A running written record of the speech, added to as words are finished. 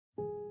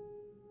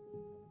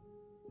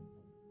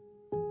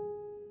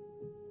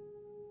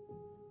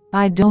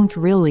I don't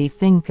really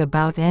think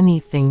about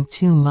anything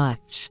too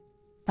much.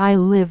 I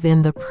live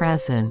in the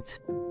present.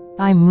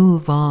 I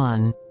move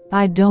on.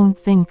 I don't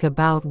think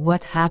about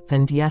what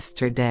happened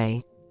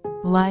yesterday.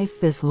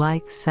 Life is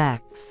like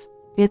sex.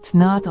 It's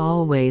not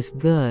always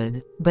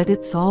good, but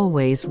it's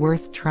always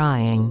worth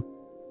trying.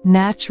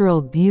 Natural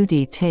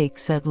beauty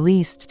takes at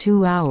least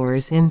 2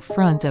 hours in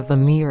front of a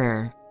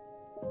mirror.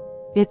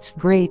 It's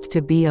great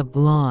to be a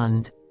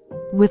blonde.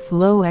 With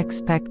low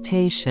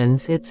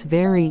expectations, it's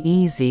very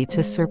easy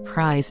to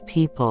surprise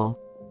people.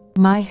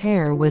 My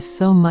hair was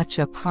so much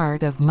a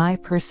part of my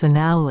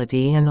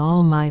personality in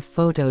all my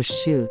photo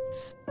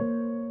shoots.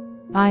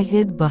 I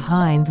hid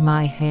behind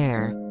my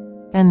hair.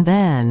 And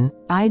then,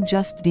 I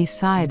just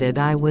decided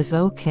I was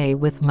okay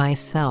with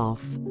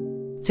myself.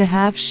 To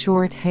have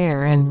short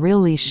hair and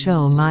really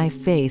show my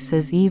face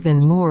is even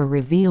more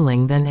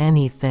revealing than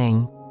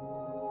anything.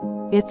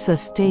 It's a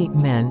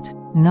statement,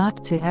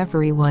 not to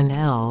everyone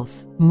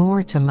else,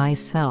 more to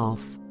myself.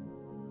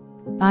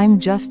 I'm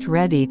just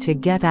ready to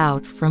get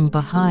out from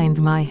behind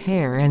my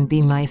hair and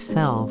be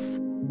myself.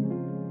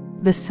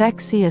 The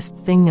sexiest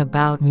thing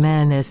about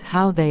men is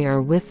how they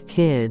are with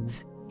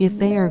kids. If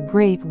they are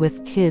great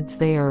with kids,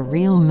 they are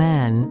real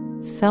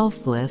men,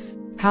 selfless,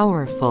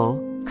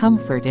 powerful,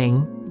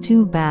 comforting.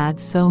 Too bad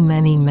so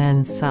many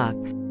men suck.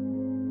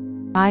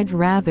 I'd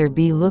rather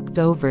be looked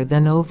over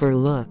than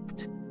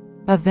overlooked.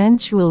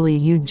 Eventually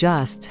you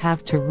just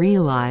have to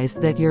realize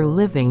that you're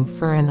living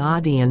for an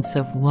audience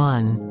of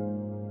one.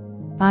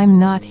 I'm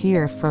not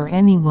here for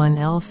anyone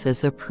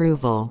else's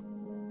approval.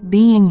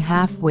 Being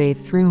halfway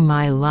through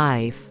my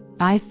life,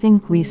 I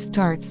think we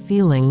start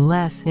feeling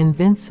less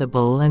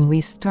invincible and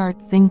we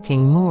start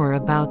thinking more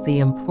about the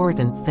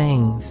important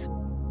things.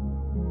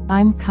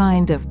 I'm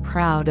kind of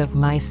proud of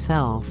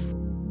myself.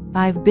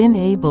 I've been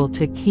able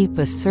to keep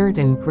a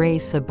certain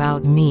grace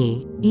about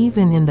me,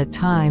 even in the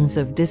times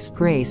of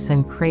disgrace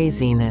and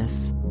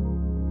craziness.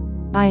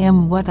 I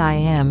am what I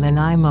am and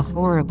I'm a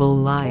horrible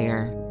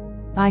liar.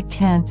 I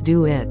can't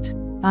do it.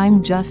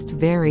 I'm just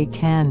very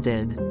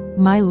candid.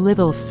 My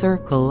little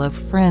circle of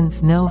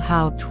friends know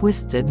how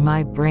twisted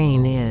my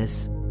brain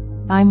is.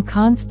 I'm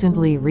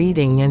constantly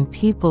reading and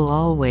people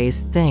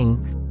always think,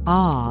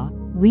 "Ah,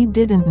 we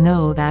didn't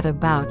know that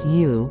about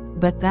you,"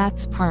 but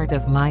that's part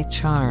of my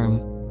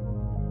charm.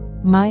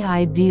 My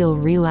ideal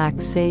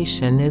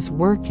relaxation is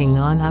working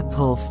on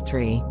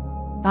upholstery.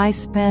 I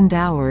spend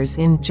hours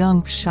in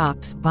junk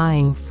shops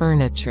buying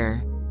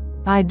furniture.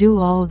 I do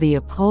all the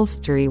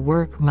upholstery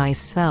work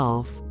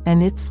myself,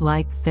 and it's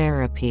like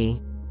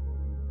therapy.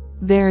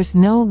 There's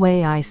no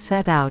way I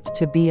set out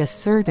to be a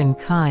certain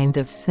kind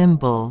of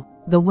symbol.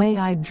 The way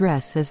I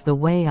dress is the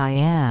way I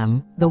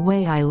am, the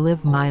way I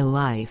live my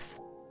life.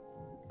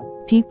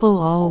 People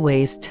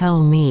always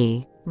tell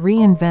me,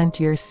 reinvent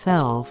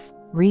yourself,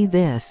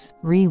 re-this,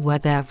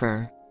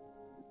 re-whatever.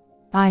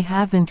 I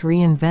haven't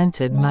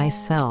reinvented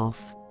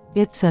myself.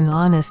 It's an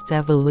honest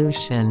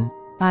evolution.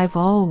 I've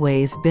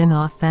always been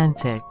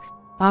authentic.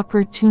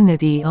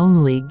 Opportunity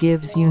only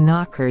gives you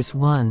knockers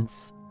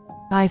once.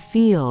 I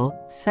feel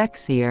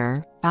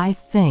sexier, I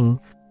think,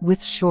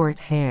 with short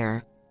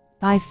hair.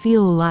 I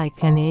feel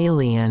like an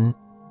alien.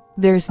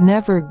 There's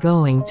never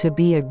going to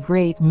be a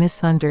great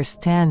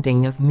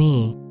misunderstanding of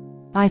me.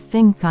 I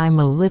think I'm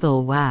a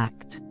little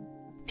whacked.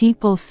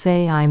 People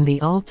say I'm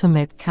the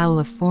ultimate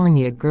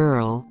California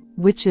girl,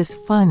 which is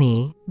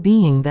funny,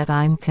 being that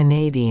I'm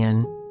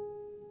Canadian.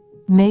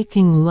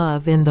 Making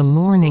love in the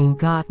morning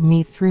got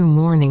me through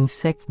morning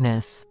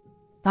sickness.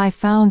 I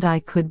found I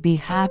could be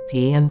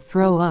happy and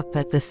throw up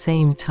at the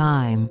same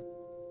time.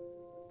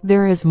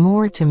 There is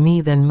more to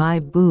me than my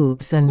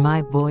boobs and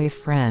my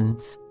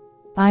boyfriends.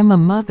 I'm a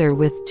mother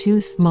with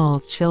 2 small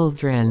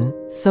children,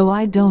 so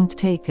I don't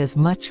take as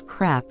much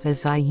crap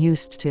as I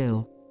used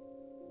to.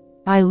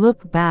 I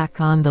look back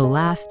on the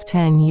last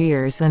 10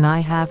 years and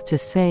I have to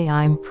say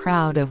I'm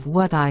proud of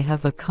what I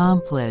have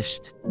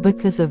accomplished,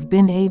 because I've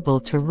been able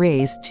to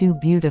raise 2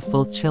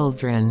 beautiful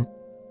children.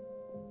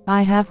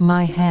 I have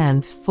my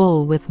hands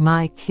full with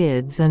my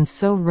kids, and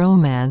so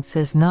romance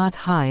is not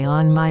high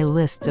on my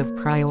list of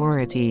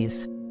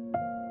priorities.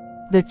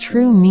 The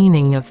true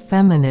meaning of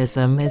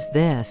feminism is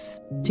this: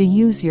 to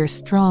use your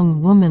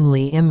strong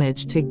womanly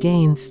image to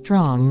gain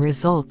strong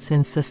results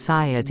in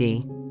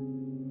society.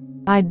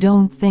 I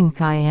don't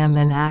think I am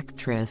an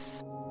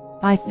actress.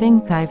 I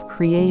think I've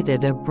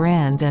created a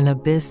brand and a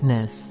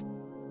business.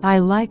 I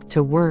like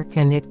to work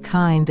and it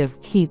kind of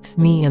keeps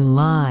me in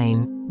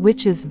line,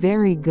 which is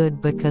very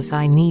good because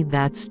I need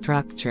that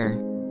structure.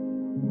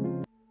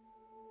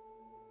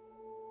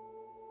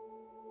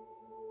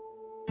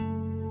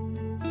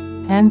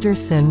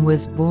 Anderson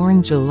was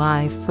born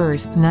July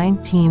 1,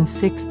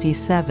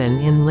 1967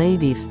 in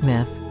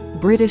Ladysmith,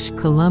 British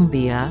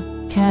Columbia,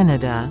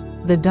 Canada,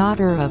 the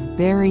daughter of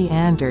Barry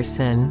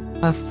Anderson,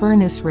 a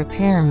furnace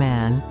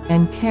repairman,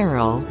 and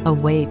Carol, a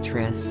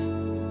waitress.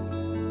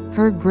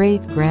 Her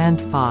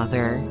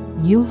great-grandfather,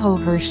 Juho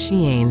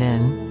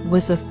Hirschinen,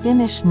 was a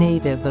Finnish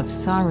native of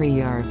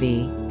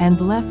Saarijärvi,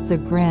 and left the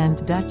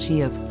Grand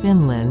Duchy of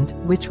Finland,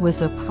 which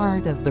was a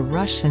part of the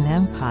Russian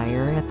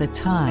Empire at the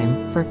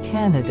time, for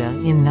Canada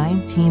in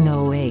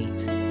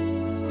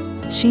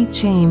 1908. She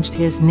changed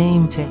his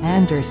name to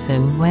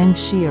Anderson when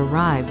she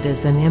arrived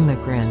as an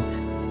immigrant.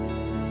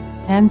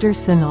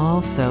 Anderson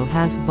also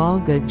has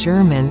Volga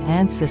German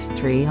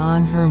ancestry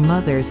on her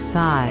mother's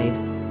side.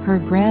 Her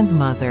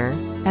grandmother,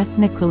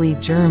 ethnically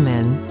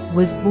German,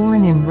 was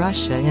born in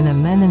Russia in a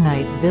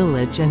Mennonite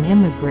village and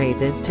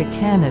immigrated to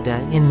Canada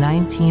in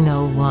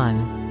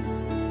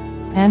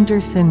 1901.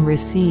 Anderson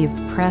received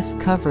press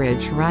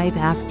coverage right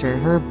after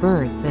her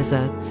birth as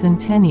a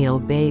centennial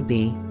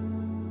baby.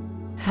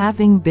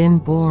 Having been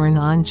born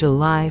on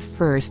July 1,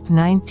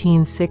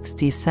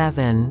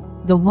 1967,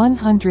 the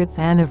 100th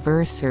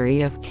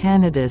anniversary of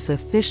Canada's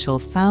official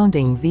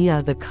founding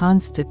via the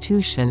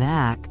Constitution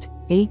Act,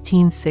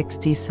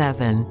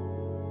 1867.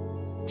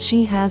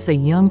 She has a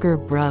younger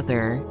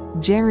brother,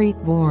 Jerry,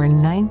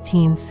 born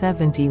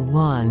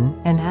 1971,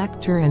 an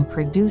actor and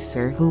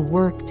producer who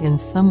worked in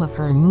some of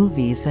her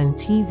movies and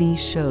TV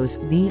shows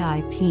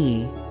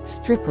VIP,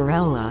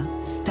 Stripperella,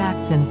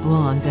 Stacked and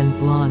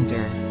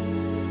Blonder.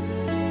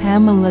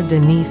 Pamela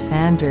Denise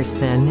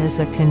Anderson is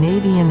a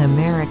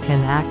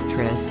Canadian-American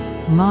actress,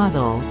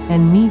 model,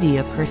 and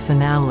media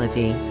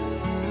personality.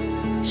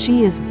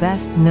 She is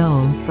best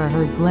known for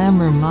her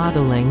glamour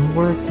modeling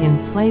work in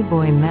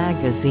Playboy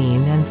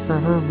magazine and for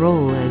her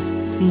role as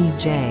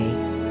C.J.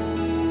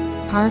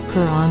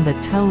 Parker on the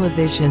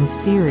television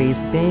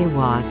series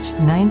Baywatch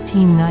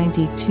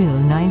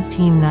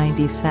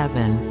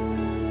 1992–1997.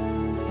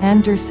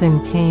 Anderson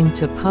came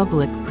to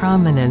public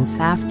prominence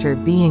after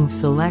being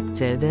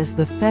selected as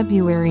the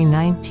February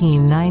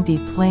 1990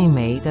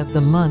 Playmate of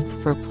the Month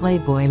for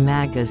Playboy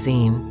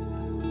magazine.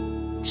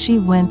 She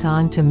went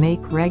on to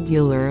make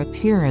regular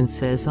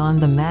appearances on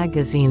the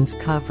magazine's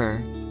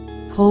cover,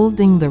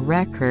 holding the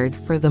record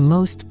for the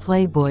most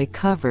Playboy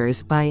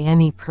covers by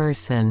any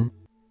person.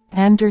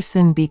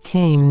 Anderson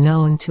became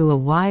known to a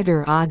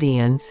wider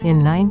audience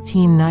in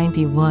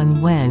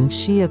 1991 when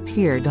she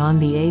appeared on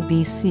the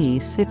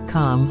ABC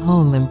sitcom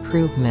Home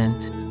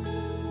Improvement,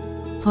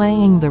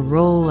 playing the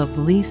role of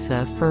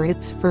Lisa for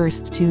its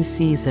first 2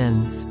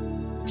 seasons.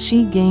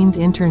 She gained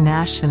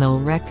international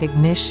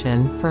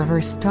recognition for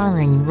her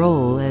starring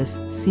role as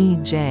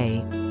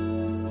C.J.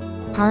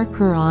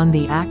 Parker on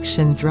the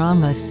action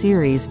drama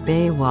series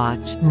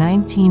Baywatch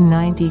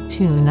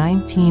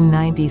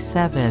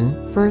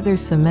 1992–1997, further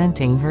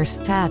cementing her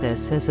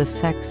status as a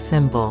sex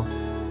symbol.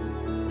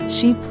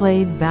 She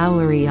played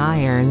Valerie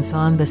Irons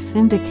on the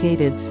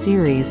syndicated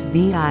series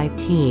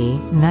VIP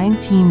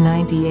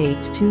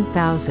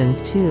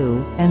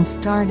 1998–2002, and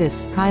starred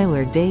as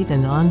Skylar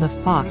Dayton on the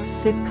Fox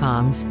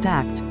sitcom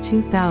Stacked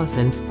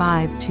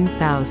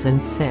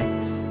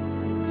 2005–2006.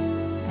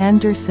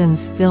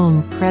 Anderson's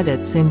film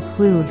credits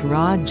include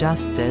Raw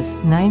Justice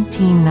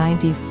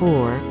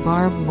 1994,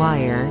 Barbed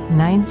Wire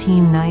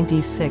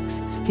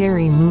 1996,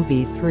 Scary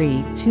Movie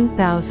 3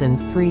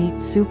 2003,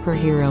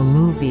 Superhero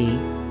Movie,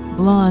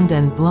 Blonde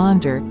and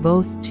Blonder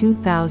both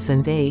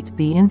 2008,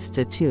 The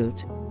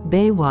Institute,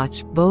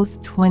 Baywatch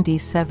both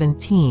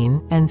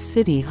 2017, and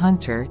City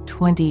Hunter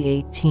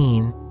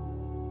 2018.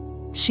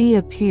 She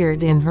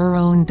appeared in her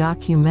own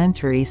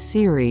documentary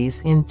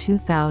series in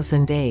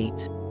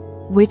 2008.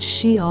 Which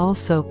she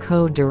also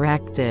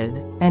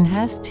co-directed, and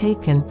has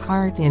taken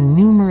part in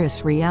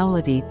numerous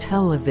reality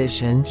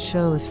television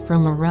shows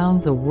from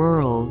around the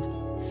world,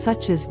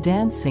 such as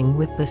Dancing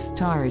with the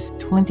Stars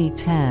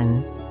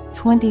 2010,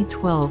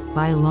 2012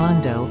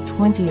 Bailando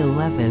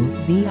 2011,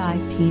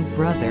 VIP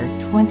Brother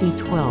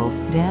 2012,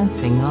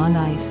 Dancing on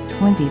Ice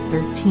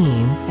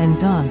 2013, and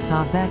Danse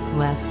avec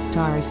les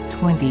Stars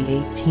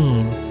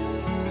 2018.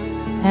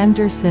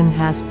 Anderson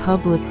has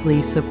publicly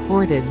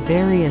supported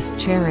various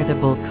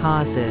charitable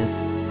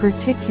causes,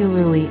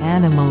 particularly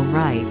animal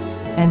rights,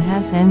 and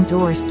has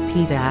endorsed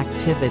PETA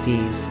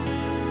activities.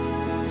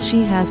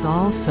 She has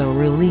also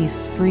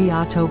released 3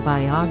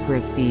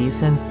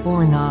 autobiographies and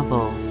 4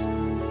 novels.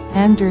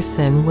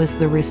 Anderson was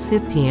the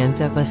recipient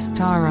of a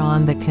star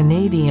on the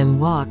Canadian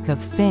Walk of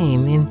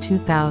Fame in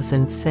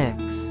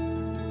 2006.